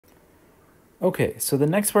Okay, so the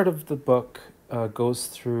next part of the book goes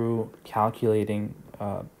through calculating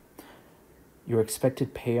your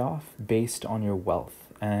expected payoff based on your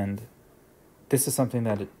wealth. And this is something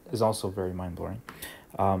that is also very mind-blowing.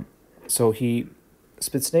 Um, so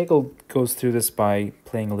Spitznagel goes through this by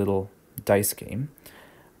playing a little dice game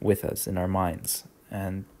with us in our minds.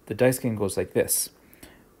 And the dice game goes like this.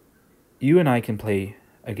 You and I can play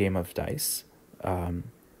a game of dice.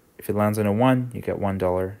 If it lands on a 1, you get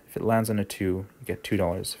 $1. If it lands on a 2, you get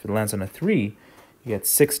 $2. If it lands on a 3, you get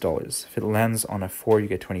 $6. If it lands on a 4, you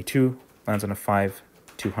get 22. Lands on a 5,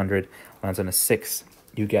 200. Lands on a 6,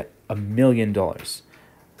 you get $1 million,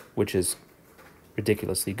 which is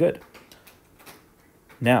ridiculously good.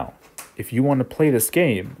 Now, if you want to play this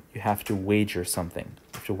game, you have to wager something.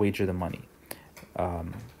 You have to wager the money,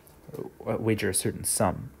 wager a certain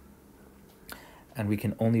sum, and we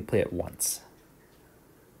can only play it once.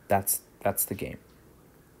 That's the game.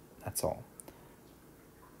 That's all.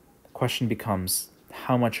 The question becomes,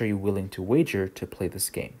 how much are you willing to wager to play this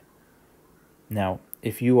game? Now,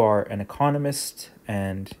 if you are an economist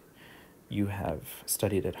and you have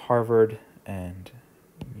studied at Harvard and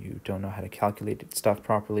you don't know how to calculate stuff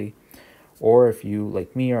properly, or if you,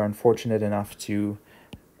 like me, are unfortunate enough to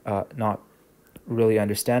not really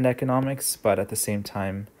understand economics, but at the same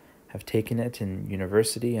time have taken it in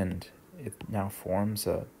university and it now forms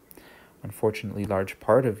a unfortunately large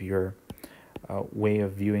part of your way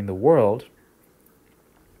of viewing the world,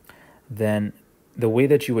 then the way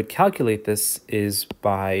that you would calculate this is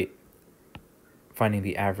by finding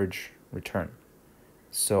the average return.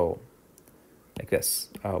 So like this,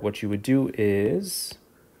 what you would do is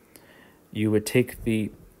you would take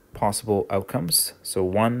the possible outcomes, so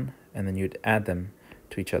 1, and then you'd add them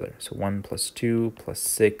to each other. So 1 plus 2 plus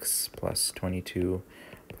 6 plus 22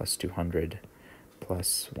 plus 200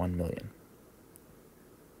 plus 1 million.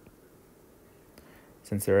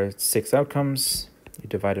 Since there are 6 outcomes, you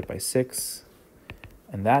divide it by 6,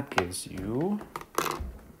 and that gives you,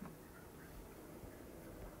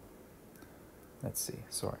 let's see,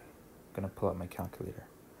 sorry, I'm going to pull out my calculator.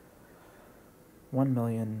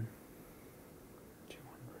 1,222,000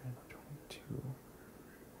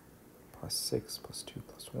 plus 6 plus 2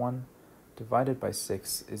 plus 1 divided by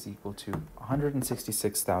 6 is equal to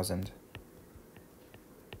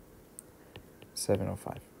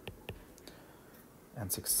 166,705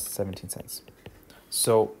 and 17 cents.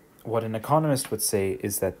 So what an economist would say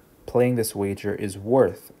is that playing this wager is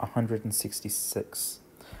worth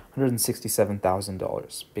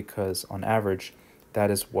 $167,000 because on average that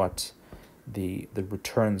is what the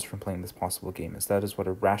returns from playing this possible game is. That is what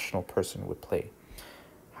a rational person would play.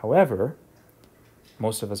 However,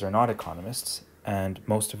 most of us are not economists, and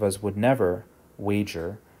most of us would never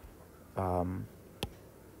wager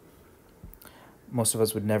most of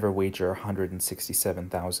us would never wager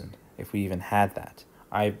 167,000 if we even had that.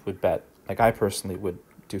 I would bet, like I personally would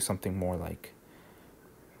do something more like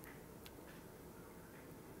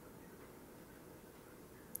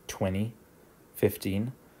 20,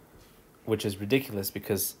 15, which is ridiculous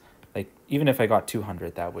because like even if I got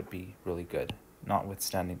 200, that would be really good,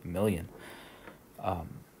 notwithstanding the million.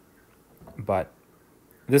 But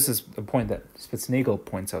this is a point that Spitznagel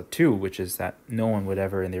points out too, which is that no one would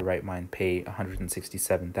ever in their right mind pay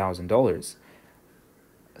 $167,000.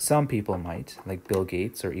 Some people might, like Bill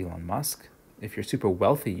Gates or Elon Musk. If you're super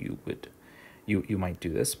wealthy, you might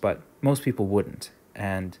do this, but most people wouldn't.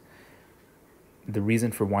 And the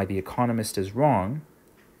reason for why The Economist is wrong,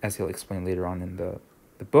 as he'll explain later on in the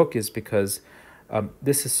book, is because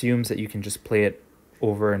this assumes that you can just play it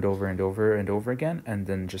over and over and over and over again and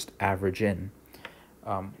then just average in.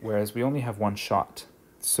 Whereas we only have one shot.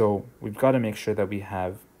 So we've got to make sure that we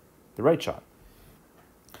have the right shot.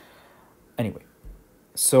 Anyway,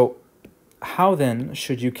 so how then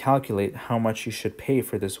should you calculate how much you should pay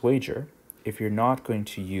for this wager if you're not going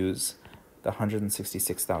to use the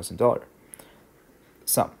 $166,000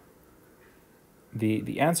 sum?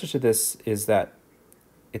 The answer to this is that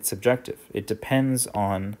it's subjective. It depends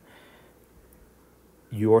on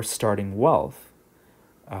your starting wealth.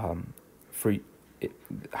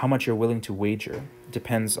 How much you're willing to wager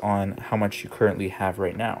depends on how much you currently have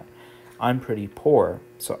right now. I'm pretty poor,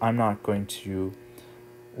 so I'm not going to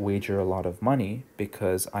wager a lot of money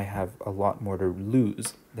because I have a lot more to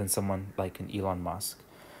lose than someone like an Elon Musk,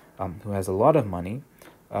 who has a lot of money,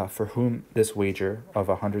 for whom this wager of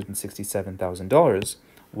 $167,000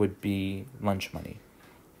 would be lunch money.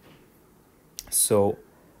 So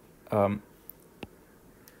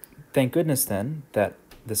thank goodness then that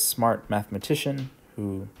this smart mathematician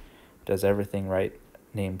who does everything right,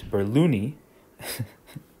 named Bernoulli,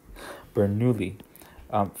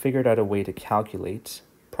 figured out a way to calculate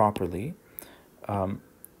properly how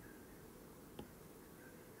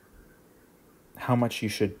much you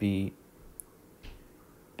should be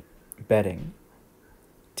betting,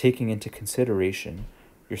 taking into consideration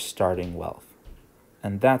your starting wealth.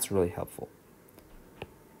 And that's really helpful.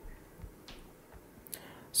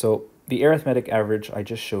 So the arithmetic average I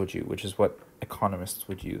just showed you, which is what economists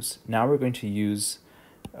would use. Now we're going to use,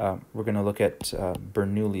 we're going to look at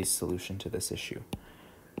Bernoulli's solution to this issue.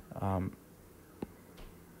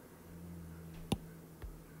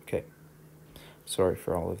 Okay, sorry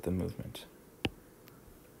for all of the movement.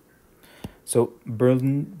 So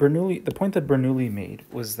Bernoulli, the point that Bernoulli made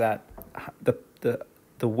was that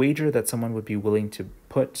the wager that someone would be willing to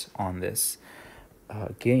put on this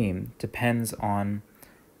game depends on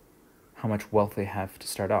how much wealth they have to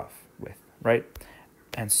start off with, right?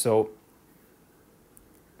 And so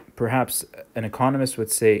perhaps an economist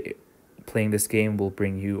would say playing this game will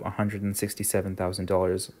bring you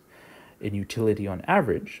 $167,000 in utility on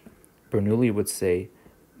average. Bernoulli would say,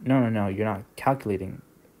 no, you're not calculating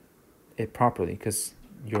it properly, because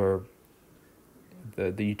the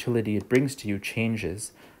utility it brings to you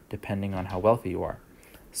changes depending on how wealthy you are.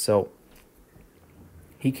 So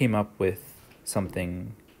he came up with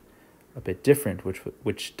something a bit different,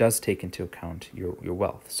 which does take into account your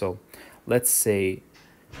wealth. So let's say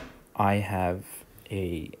I have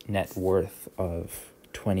a net worth of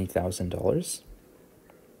 $20,000.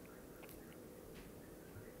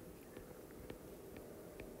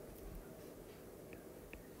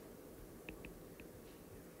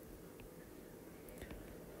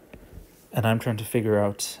 And I'm trying to figure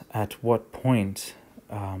out at what point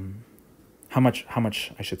how much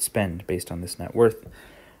I should spend based on this net worth.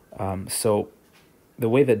 So the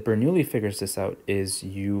way that Bernoulli figures this out is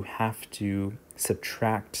you have to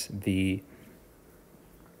subtract the,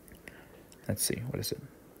 let's see, what is it?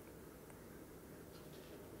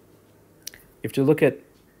 You have to look at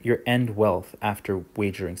your end wealth after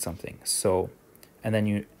wagering something. So, and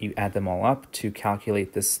then you add them all up to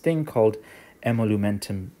calculate this thing called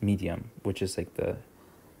emolumentum medium, which is like the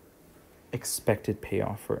expected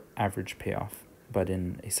payoff or average payoff, but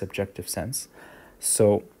in a subjective sense.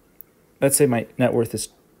 So let's say my net worth is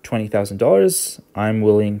 $20,000. I'm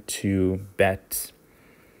willing to bet,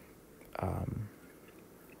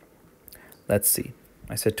 let's see,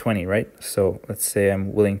 I said 20, right? So let's say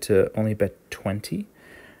I'm willing to only bet 20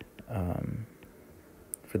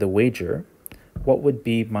 for the wager. What would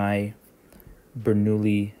be my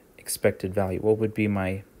Bernoulli expected value? What would be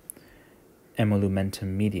my emolumentum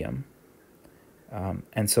medium?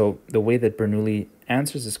 And so the way that Bernoulli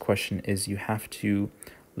answers this question is you have to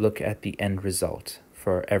look at the end result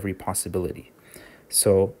for every possibility.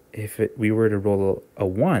 So if we were to roll a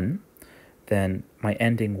 1, then my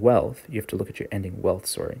ending wealth, you have to look at your ending wealth,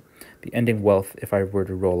 sorry. The ending wealth, if I were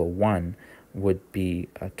to roll a 1, would be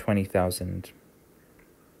 20,000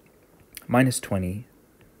 minus 20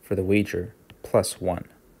 for the wager plus 1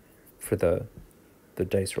 for the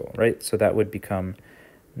dice roll, right? So that would become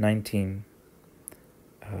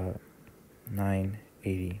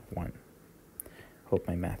 981. Hope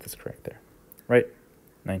my math is correct there, right?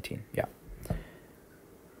 19, yeah.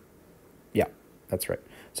 Yeah, that's right.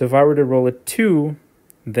 So if I were to roll a 2,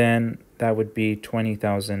 then that would be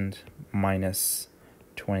 20,000 minus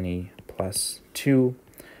 20 plus 2,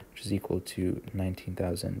 which is equal to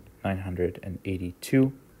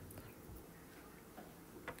 19,982.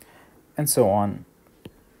 And so on.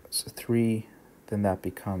 So 3, then that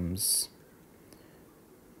becomes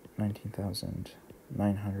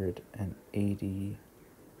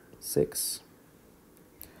 19,986.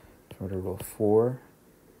 If I were to roll 4,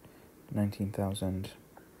 19,000.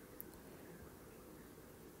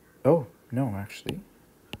 Oh, no, actually.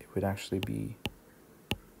 It would actually be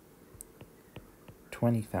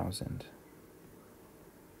 20,000.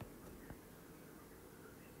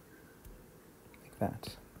 Like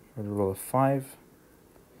that. If I were to roll a 5,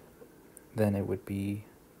 then it would be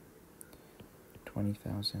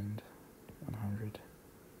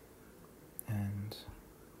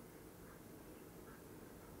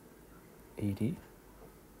 20,180.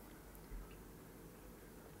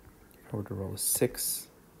 If I were to roll a 6,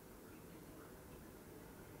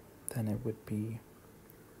 then it would be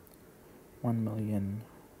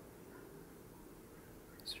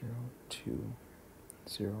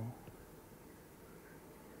 1,000,020.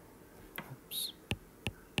 Oops.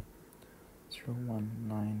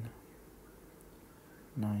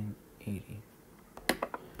 0,19980.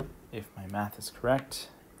 If my math is correct,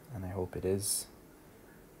 and I hope it is,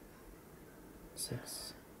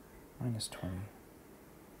 6 minus 20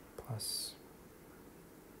 plus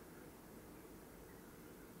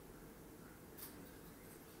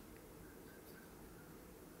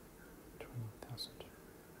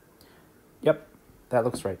Yep, that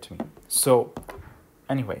looks right to me. So,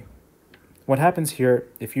 anyway, what happens here,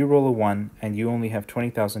 if you roll a 1 and you only have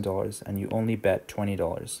 $20,000 and you only bet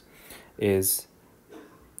 $20, is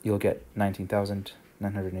you'll get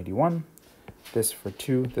 19,981. This for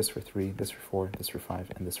 2, this for 3, this for 4, this for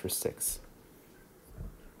 5, and this for 6.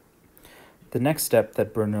 The next step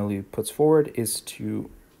that Bernoulli puts forward is to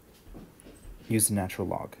use the natural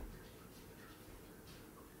log.